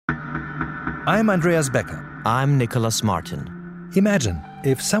I'm Andreas Becker. I'm Nicholas Martin. Imagine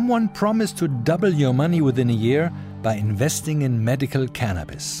if someone promised to double your money within a year by investing in medical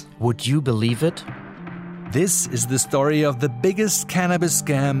cannabis. Would you believe it? This is the story of the biggest cannabis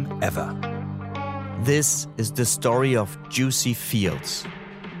scam ever. This is the story of JuicyFields.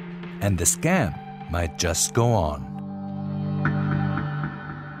 And the scam might just go on.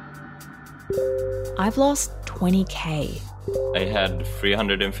 I've lost 20k. I had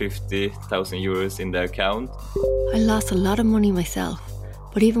 350,000 euros in the account. I lost a lot of money myself.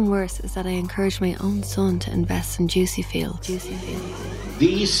 But even worse is that I encouraged my own son to invest in JuicyFields.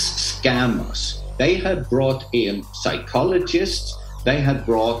 These scammers, they had brought in psychologists, they had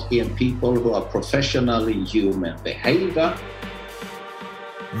brought in people who are professional in human behavior.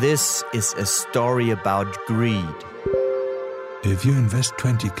 This is a story about greed. If you invest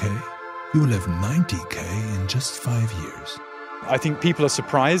 20k, you'll have 90k in just 5 years. I think people are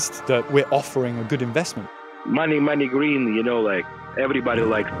surprised that we're offering a good investment. Money, green, like everybody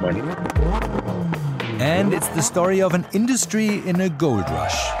likes money. And it's the story of an industry in a gold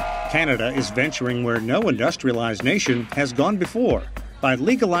rush. Canada is venturing where no industrialized nation has gone before, by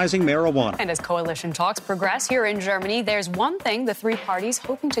legalizing marijuana. And as coalition talks progress here in Germany, there's one thing the three parties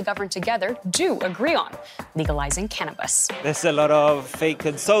hoping to govern together do agree on: legalizing cannabis. There's a lot of fake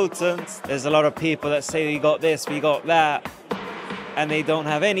consultants. There's a lot of people that say we got this, we got that, and they don't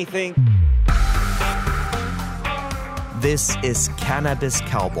have anything. This is Cannabis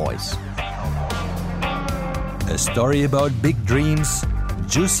Cowboys. A story about big dreams,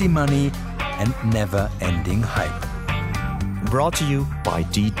 juicy money, and never-ending hype. Brought to you by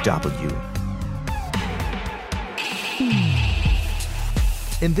DW.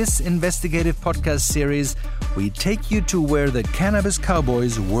 In this investigative podcast series, we take you to where the Cannabis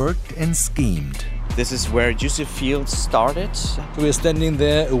Cowboys worked and schemed. This is where JuicyFields started. We're standing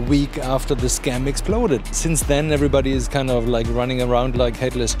there a week after the scam exploded. Since then, everybody is kind of like running around like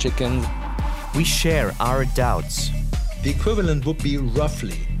headless chickens. We share our doubts. The equivalent would be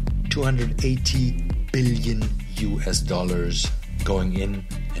roughly 280 billion US dollars going in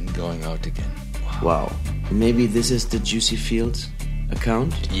and going out again. Wow. Maybe this is the JuicyFields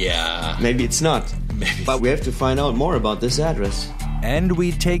account? Yeah. Maybe it's not. Maybe. But we have to find out more about this address. And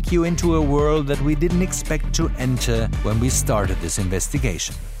we take you into a world that we didn't expect to enter when we started this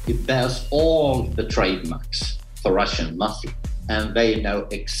investigation. It bears all the trademarks for Russian mafia, and they know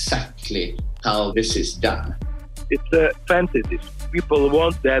exactly how this is done. It's a fantasy. People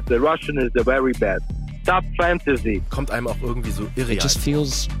want that. The Russian is the very bad. Top fantasy. Kommt einem auch irgendwie so irreal. It just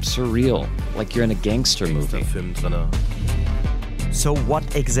feels surreal, like you're in a gangster movie. So what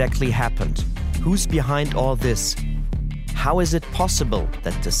exactly happened? Who's behind all this? How is it possible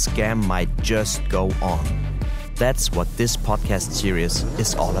that the scam might just go on? That's what this podcast series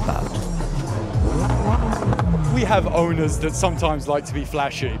is all about. We have owners that sometimes like to be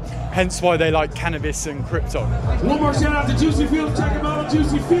flashy, hence why they like cannabis and crypto. One more shout out to JuicyFields. Check them out on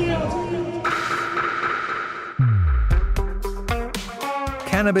JuicyFields.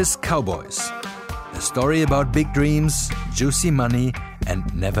 Cannabis Cowboys. A story about big dreams, juicy money, and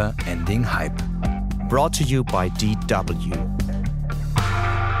never-ending hype. Brought to you by DW.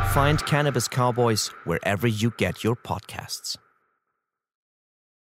 Find Cannabis Cowboys wherever you get your podcasts.